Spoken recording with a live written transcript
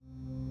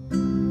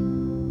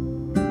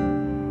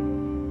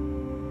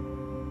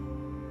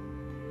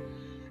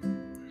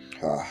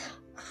Ah,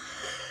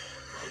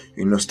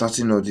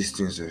 starting all these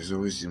things is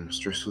always the most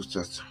stressful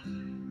start.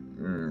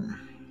 Mm,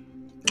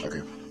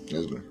 okay,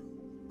 let's go.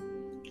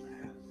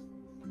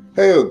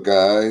 Hey,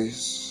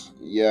 guys.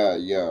 Yeah.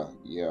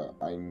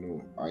 I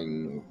know.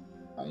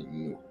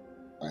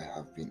 I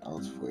have been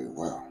out for a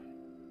while,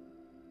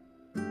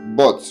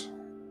 but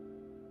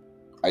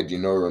I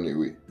did not run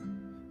away.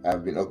 I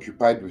have been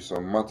occupied with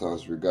some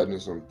matters regarding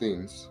some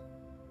things.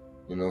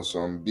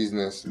 Some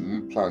business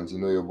plans.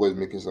 Your boy's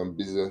making some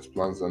business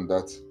plans and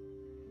that.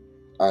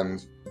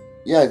 And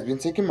yeah, it's been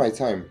taking my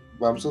time,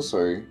 but I'm so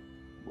sorry.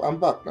 I'm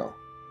back now.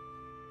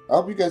 I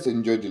hope you guys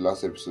enjoyed the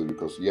last episode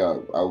because yeah,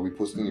 I'll be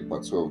posting the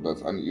part 2 of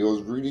that, and it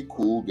was really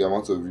cool the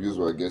amount of views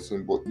we're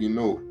getting. But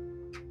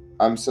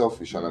I'm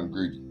selfish and I'm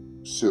greedy,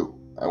 so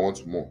I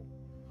want more.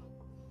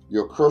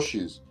 Your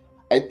crushes.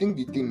 I think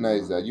the thing now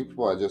is that you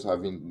people are just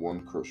having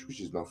one crush,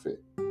 which is not fair.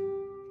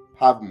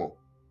 Have more.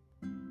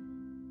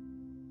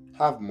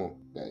 Have more,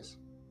 guys.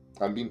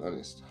 I'm being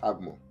honest. Have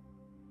more.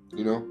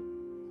 You know,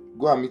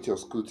 go and meet your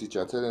school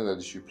teacher. Tell them that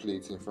they should play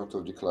it in front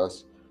of the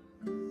class.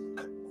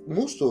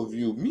 Most of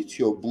you meet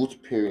your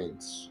both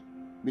parents,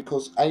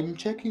 because I'm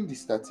checking the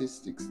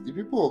statistics. The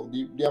people of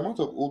the amount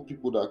of old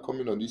people that are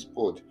coming on this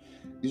pod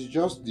is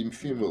just the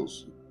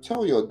females.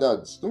 Tell your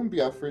dads, don't be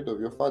afraid of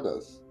your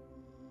fathers.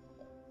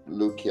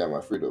 Low key, I'm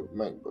afraid of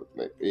mine, but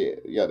like yeah,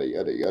 yada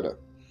yada yada.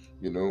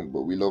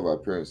 But we love our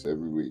parents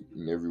every way,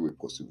 in every way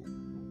possible.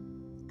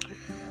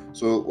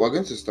 So we're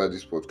going to start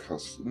this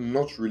podcast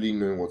not really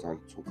knowing what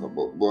I'm talking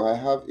about, but I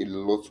have a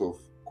lot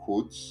of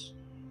quotes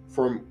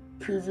from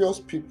previous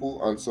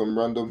people and some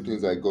random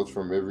things I got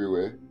from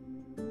everywhere.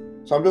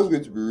 So I'm just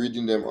going to be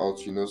reading them out,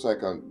 so I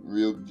can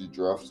read the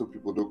draft so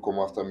people don't come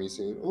after me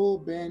saying, "Oh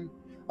Ben,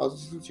 I was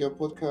listening to your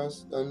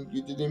podcast and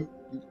you didn't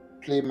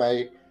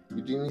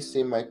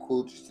say my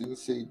quote, you didn't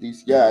say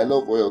this." Yeah, I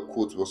love all your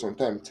quotes, but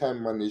sometimes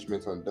time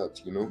management and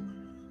that.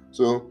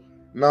 So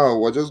now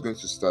we're just going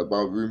to start, but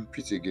I'll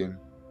repeat again.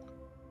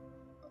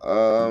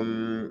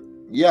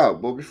 Yeah,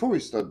 but before we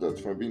start that,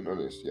 if I'm being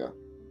honest, yeah,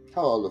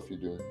 how are all of you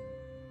doing?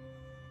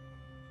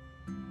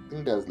 I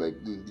think that's like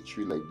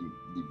literally like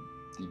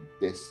the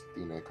best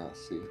thing I can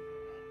say.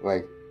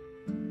 Like,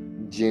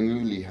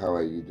 genuinely, how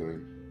are you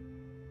doing?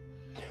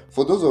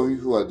 For those of you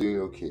who are doing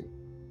okay,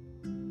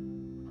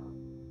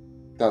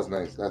 that's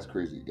nice. That's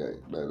crazy, guy.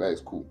 Like, that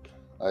is cool.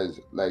 That is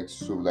like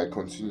so. Like,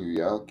 continue.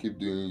 Yeah, keep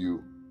doing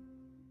you.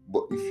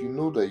 But if you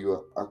know that you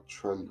are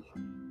actually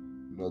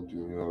not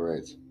doing all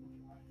right,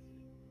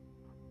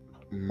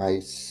 my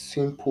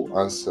simple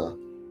answer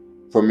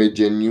from a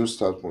genuine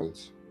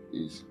standpoint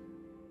is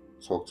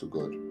talk to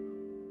God.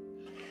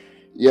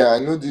 Yeah, I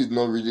know this is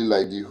not really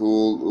like the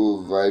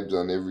whole vibes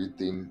and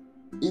everything.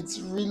 It's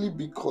really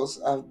because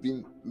I've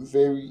been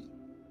very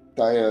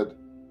tired,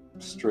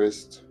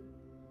 stressed,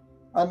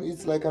 and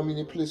it's like I'm in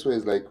a place where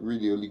it's like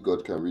really only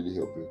God can really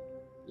help me.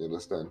 You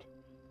understand?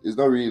 It's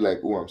not really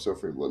like, oh, I'm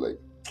suffering, but like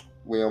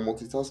when you're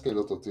multitasking a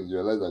lot of things, you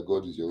realize that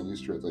God is your only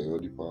strength and your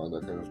only power and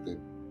that kind of thing.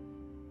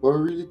 But we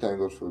really thank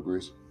God for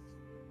grace.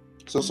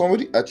 So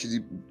somebody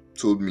actually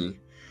told me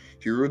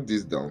he wrote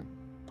this down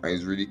and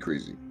it's really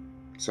crazy.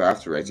 So I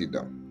have to write it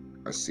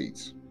down and say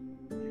it.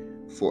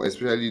 For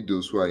especially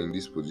those who are in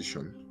this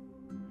position.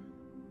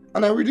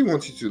 And I really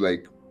want you to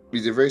like,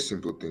 it's a very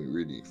simple thing,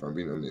 really, if I'm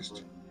being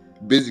honest.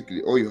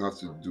 Basically, all you have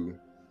to do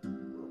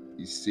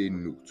is say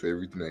no to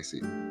everything I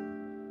say.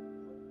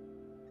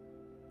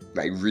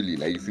 Like really,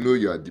 like if you know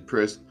you are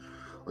depressed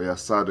or you're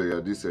sad or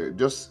you're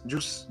this,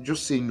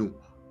 just say no.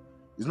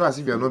 It's not as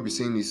if you're not be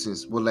saying these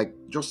things, but like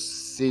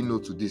just say no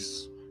to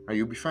this and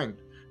you'll be fine.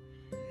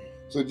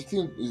 So the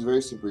thing is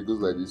very simple. It goes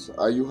like this: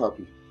 are you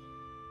happy?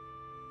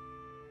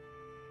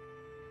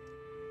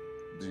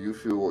 Do you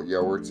feel what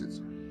you're worth it?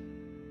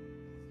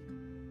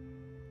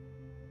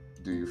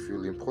 Do you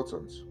feel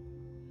important?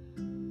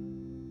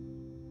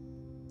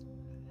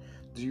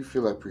 Do you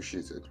feel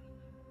appreciated?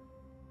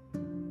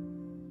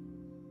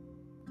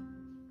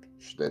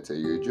 Should I tell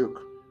you a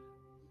joke?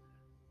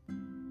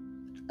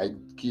 I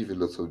give a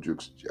lot of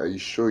jokes. Are you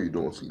sure you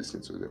don't want to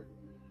listen to them?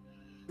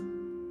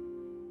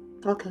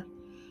 Okay.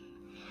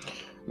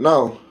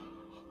 Now,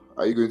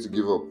 are you going to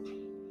give up?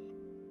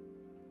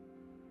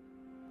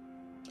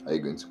 Are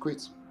you going to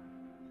quit?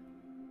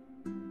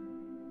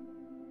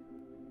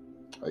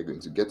 Are you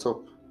going to get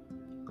up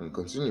and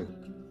continue?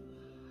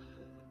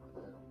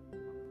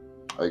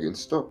 Are you going to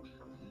stop?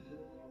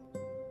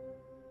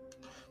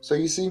 So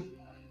you see,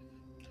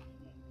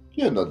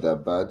 you're not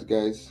that bad,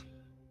 guys.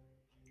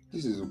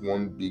 This is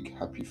one big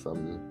happy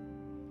family.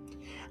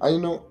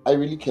 And I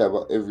really care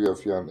about every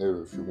of you and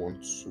every of you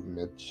want so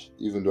much,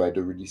 even though I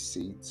don't really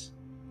say it.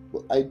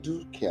 But I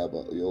do care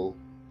about you all.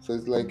 So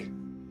it's like,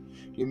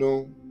 you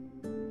know,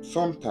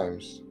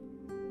 sometimes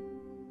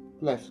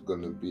life's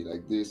gonna be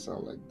like this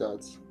and like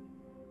that.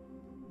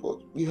 But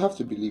you have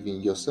to believe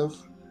in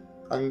yourself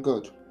and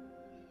God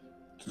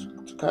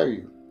to carry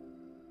you.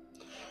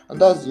 And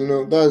that's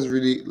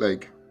really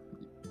like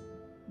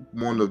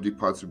one of the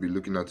parts we'll be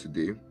looking at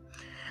today.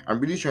 I'm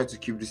really trying to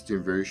keep this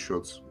thing very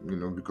short,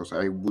 because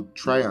I would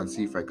try and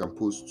see if I can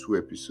post 2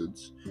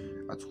 episodes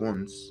at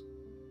once,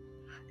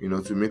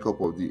 to make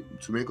up of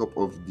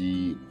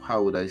the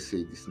how would I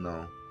say this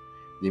now?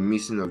 The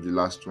missing of the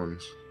last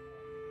ones.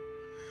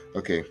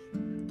 Okay.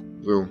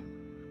 So,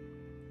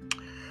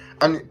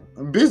 and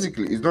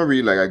basically it's not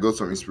really like I got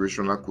some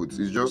inspirational quotes.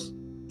 It's just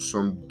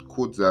some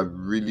quotes that have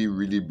really,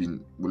 really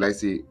been, will I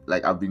say,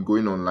 like I've been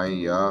going online,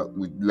 yeah,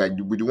 with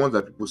the ones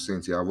that people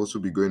sent here. I've also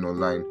been going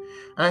online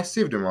and I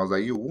saved them. I was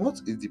like, yo,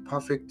 what is the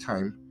perfect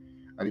time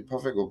and the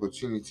perfect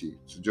opportunity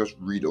to just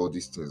read all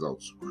these things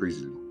out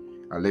crazily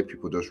and let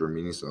people just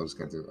reminisce on all these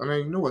kind of things. And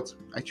you know what?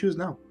 I choose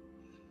now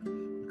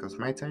because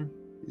my time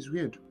is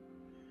weird.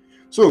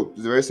 So it's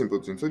a very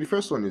simple thing. So the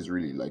first one is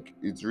really like,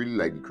 it's really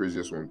like the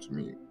craziest one to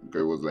me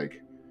because it was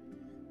like,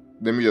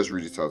 let me just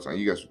read it out and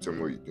you guys will tell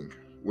me what you think.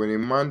 When a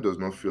man does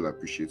not feel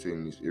appreciated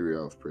in his area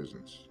of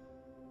presence,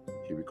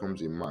 he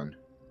becomes a man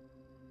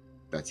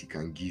that he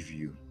can give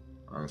you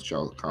and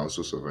shall can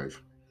also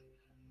survive.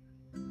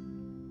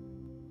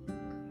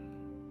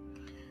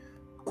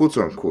 Quote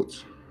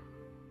unquote.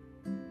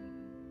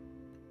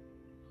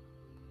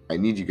 I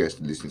need you guys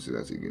to listen to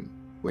that again.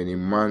 When a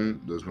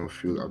man does not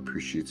feel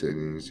appreciated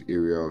in his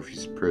area of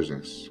his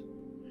presence,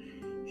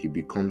 he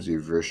becomes a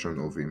version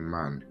of a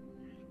man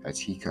that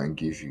he can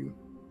give you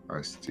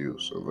and still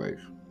survive.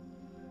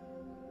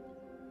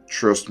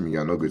 Trust me,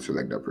 you're not going to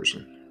like that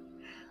person.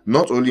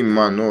 Not only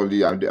man, not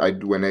only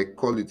when I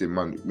call it a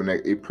man,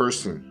 a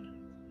person,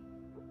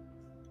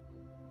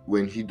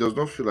 when he does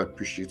not feel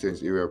appreciated in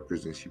his area of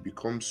presence, he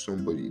becomes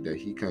somebody that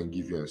he can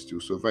give you and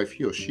still survive.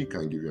 He or she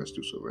can give you and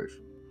still survive.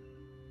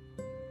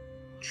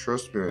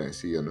 Trust me when I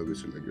say you're not going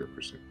to like that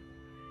person.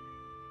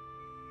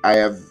 I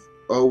have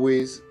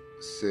always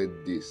said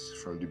this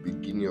from the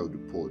beginning of the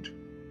pod.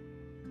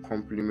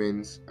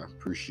 Compliments,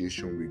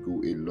 appreciation will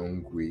go a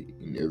long way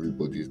in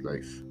everybody's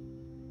life.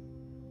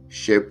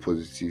 Share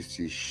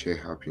positivity, share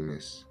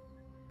happiness.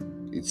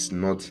 It's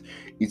not,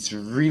 it's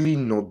really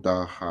not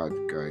that hard,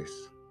 guys.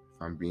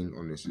 If I'm being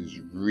honest, it's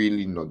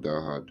really not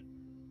that hard.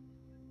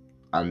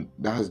 And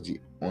that's the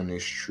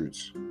honest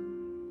truth.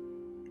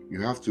 You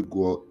have to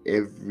go out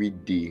every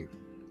day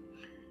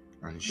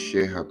and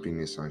share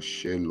happiness and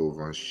share love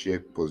and share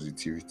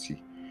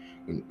positivity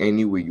in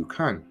any way you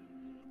can.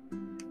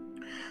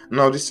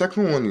 Now, the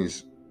second one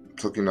is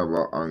talking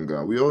about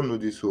anger. We all know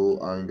this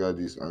whole anger,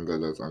 this, anger,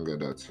 that, anger,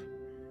 that.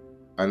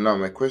 And now,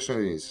 my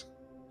question is,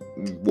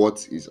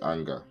 what is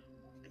anger?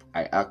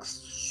 I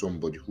asked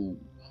somebody who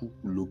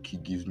low-key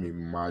gives me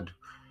mad.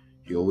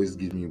 He always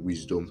gives me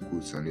wisdom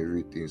quotes and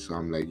everything. So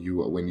I'm like,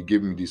 you. When he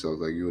gave me this, I was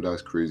like, yo,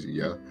 that's crazy,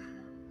 yeah.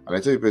 And I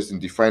tell the person,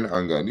 define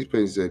anger. And this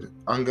person said,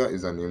 anger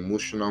is an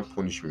emotional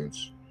punishment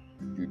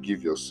you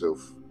give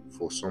yourself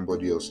for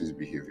somebody else's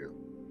behavior.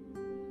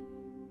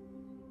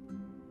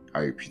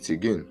 I repeat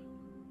again,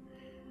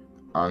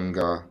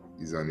 anger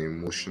is an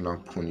emotional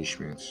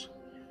punishment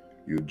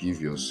you give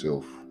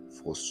yourself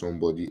for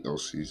somebody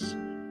else's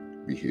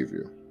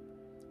behavior.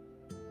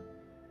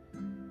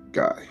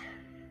 Guy.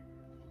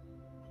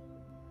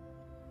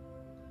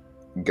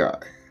 Guy.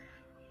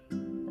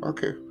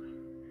 Okay.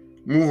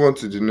 Move on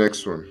to the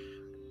next one.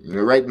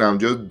 Right now I'm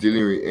just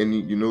dealing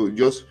with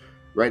just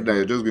right now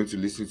you're just going to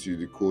listen to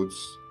the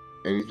quotes.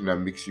 Anything that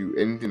makes you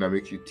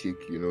tick,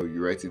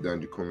 you write it down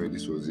in the comment.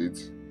 This was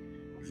it.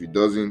 If it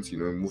doesn't,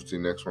 move to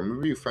the next one.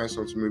 Maybe you find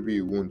something, maybe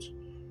you won't.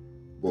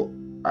 But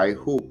I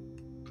hope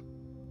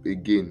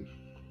again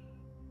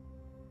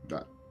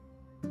that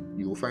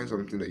you will find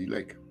something that you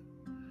like.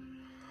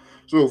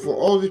 So for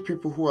all these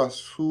people who are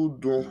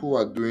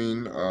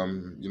doing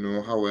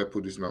how will I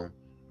put this now?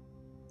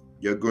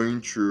 You're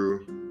going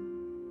through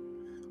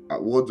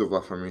words of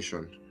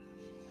affirmation.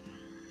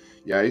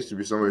 Yeah, I used to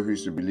be someone who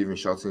used to believe in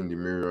shouting in the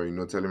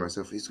mirror, telling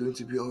myself it's going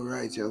to be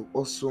alright, you're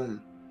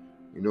awesome.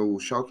 I will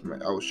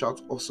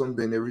shout awesome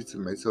Ben every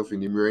time myself in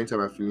the mirror.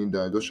 Anytime I'm feeling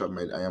down, I just shout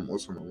I am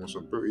awesome, I'm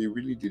awesome. But it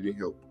really didn't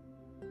help.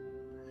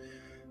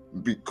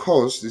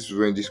 Because this is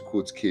when this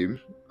quote came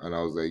and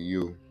I was like,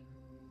 yo,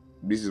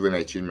 this is when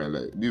I changed my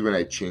life. This is when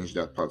I changed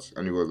that part.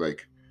 And it was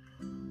like,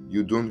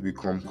 you don't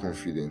become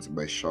confident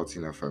by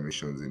shouting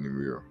affirmations in the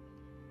mirror,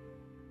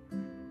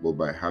 but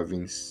by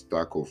having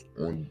stack of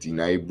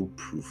undeniable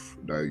proof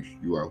that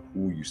you are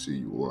who you say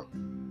you are.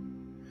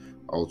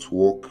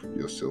 Outwork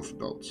your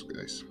self-doubts,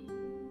 guys.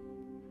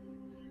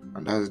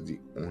 And that's the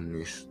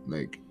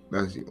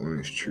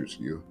honest truth,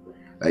 you.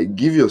 Like,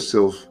 give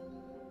yourself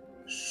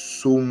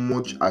so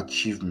much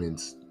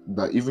achievements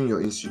that even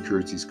your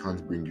insecurities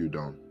can't bring you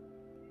down.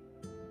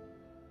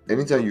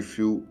 Anytime you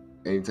feel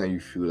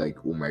like,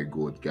 oh my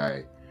god,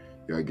 guy,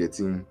 you are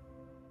getting,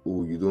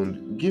 oh, you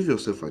don't give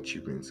yourself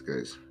achievements,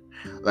 guys.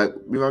 Like,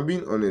 if I'm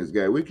being honest,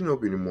 guy, waking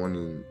up in the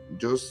morning,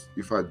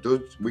 if I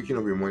just waking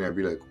up in the morning, I'd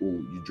be like, oh,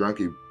 you drank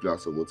a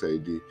glass of water a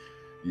day,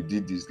 you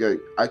did this, guy.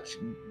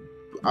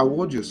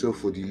 Award yourself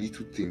for the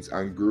little things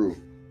and grow.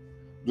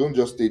 Don't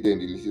just stay there in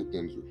the little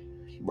things,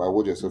 but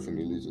award yourself in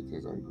the little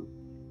things and grow.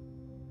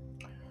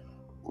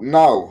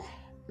 Now,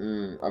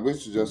 I'm going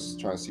to just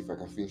try and see if I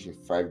can finish in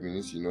 5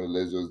 minutes.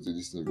 Let's just do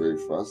this thing very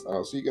fast, and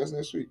I'll see you guys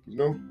next week.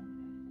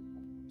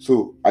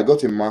 So I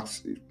got a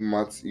maths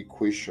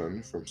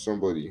equation from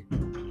somebody,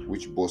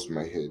 which bust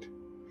my head,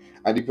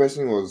 and the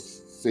person was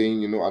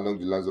saying, along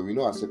the lines of,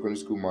 our secondary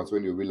school maths,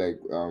 when you'll be like,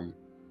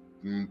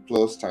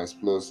 plus times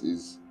plus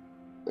is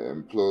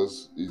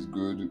plus is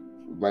good,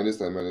 minus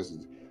times minus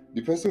is.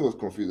 The person was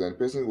confused, and the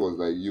person was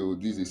like, "Yo,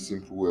 this is a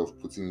simple way of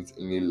putting it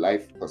in a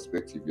life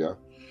perspective. Yeah,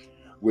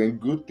 when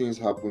good things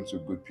happen to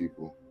good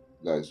people,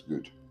 that is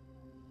good.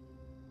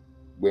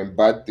 When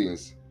bad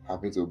things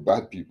happen to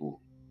bad people,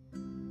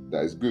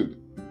 that is good.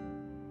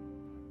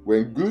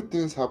 When good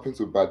things happen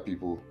to bad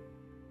people,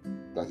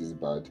 that is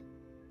bad.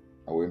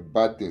 And when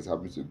bad things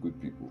happen to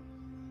good people,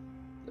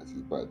 that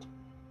is bad."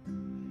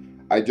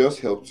 I just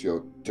helped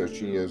your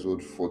 13 years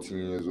old, 14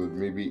 years old,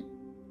 maybe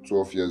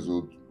 12 years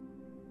old.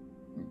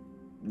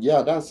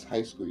 Yeah, that's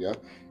high school. Yeah.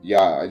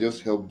 Yeah, I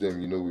just helped them,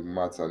 with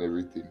maths and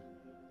everything.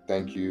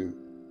 Thank you.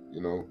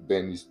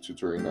 Ben is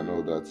tutoring and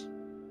all that.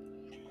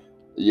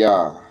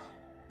 Yeah.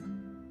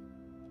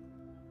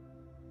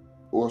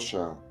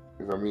 Osha,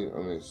 if I'm being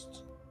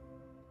honest.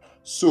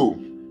 So,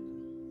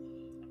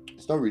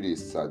 it's not really a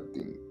sad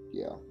thing.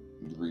 Yeah,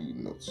 it's really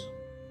not.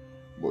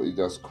 But it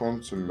has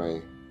come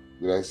to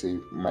would I say,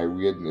 my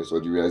weirdness,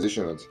 or the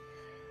realization that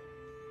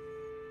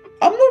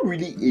I'm not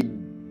really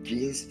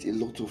against a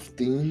lot of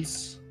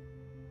things,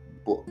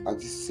 but at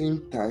the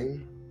same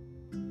time,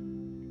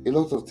 a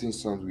lot of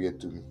things sound weird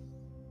to me.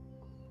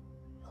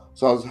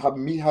 So I was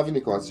me having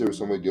a conversation with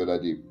somebody the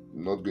other day,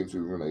 not going to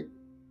even like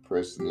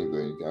press names or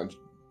anything. And the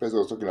person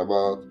was talking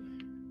about,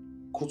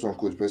 quote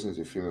unquote, the person is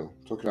a female,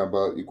 talking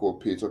about equal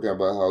pay, talking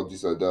about how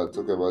this or that,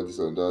 talking about this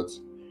and that.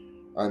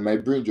 And my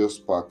brain just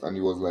sparked, and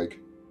it was like,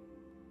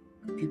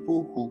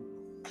 people who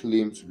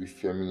claim to be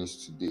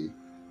feminists today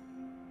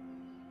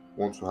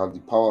want to have the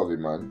power of a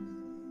man,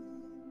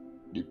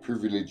 the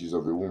privileges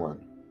of a woman,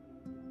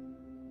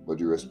 but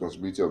the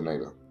responsibility of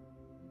neither.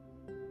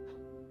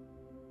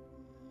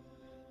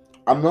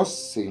 I'm not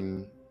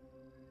saying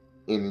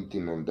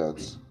anything on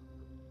that,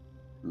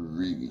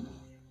 really.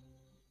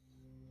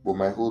 But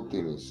my whole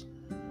thing is,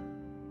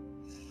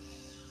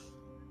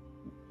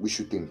 we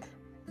should think.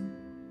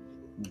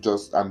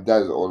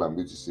 That is all I'm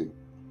going to say.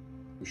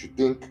 We should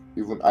think,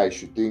 even I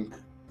should think,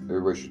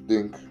 everybody should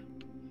think,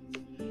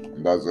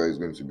 and that's how it's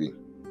going to be.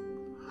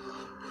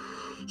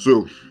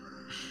 So,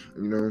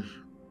 you know,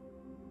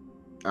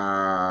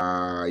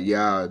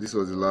 yeah, this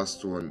was the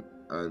last one,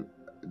 and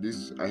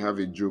this I have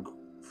a joke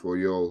for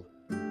y'all,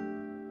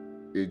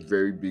 a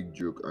very big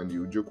joke, and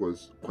the joke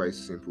was quite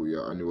simple,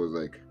 yeah, and it was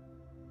like,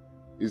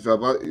 it's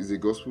a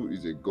gospel,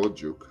 it's a God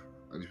joke,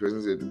 and the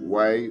person said,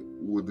 "Why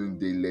wouldn't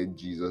they let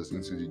Jesus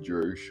into the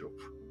jewelry shop?"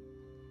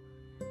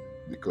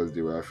 Because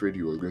they were afraid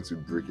he was going to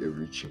break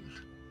every chain.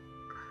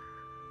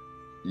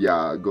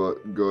 Yeah, God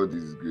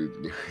is good.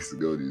 Yes,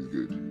 God is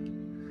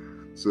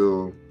good.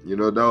 So,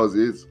 that was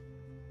it.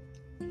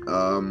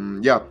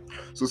 Yeah.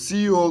 So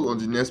see you all on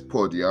the next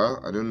pod, yeah.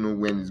 I don't know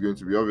when it's going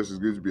to be. Obviously,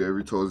 it's going to be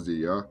every Thursday,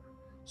 yeah.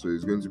 So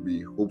it's going to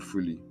be,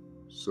 hopefully,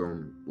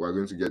 we're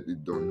going to get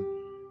it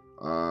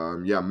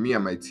done. Yeah, me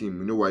and my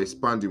team, we're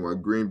expanding, we're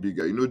growing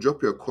bigger.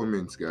 Drop your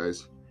comments,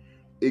 guys.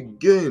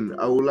 Again,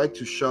 I would like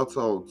to shout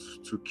out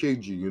to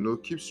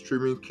KG. Keep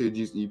streaming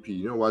KG's EP.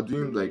 We're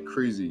doing like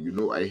crazy.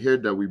 I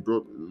heard that we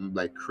brought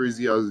like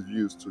crazy ass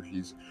views to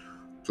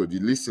the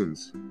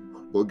listens.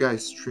 But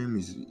guys, stream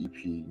his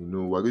EP.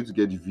 We're going to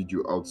get the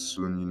video out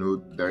soon.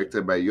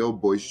 Directed by your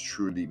boys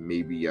truly.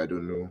 Maybe, I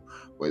don't know,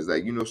 but it's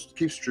like,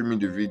 keep streaming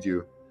the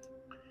video.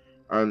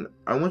 And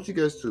I want you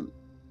guys to,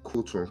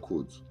 quote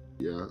unquote,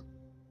 yeah,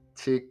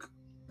 take,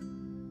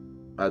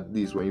 at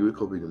least when you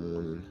wake up in the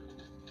morning,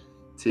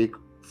 take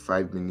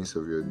 5 minutes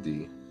of your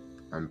day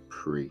and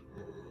pray.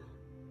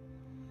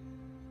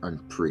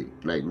 And pray.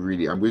 Like,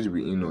 really, I'm going to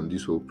be in on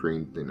this whole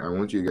praying thing. I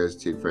want you guys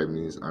to take 5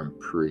 minutes and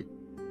pray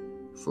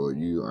for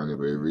you and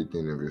for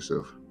everything of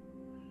yourself.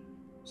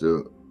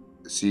 So,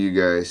 see you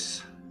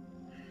guys.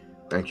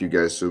 Thank you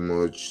guys so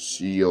much.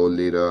 See y'all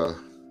later.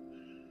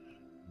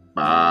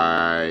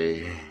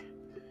 Bye.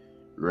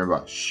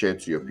 Remember, share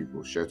to your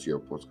people, share to your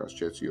podcast,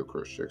 share to your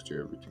crush, share to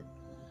everything.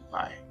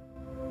 Bye.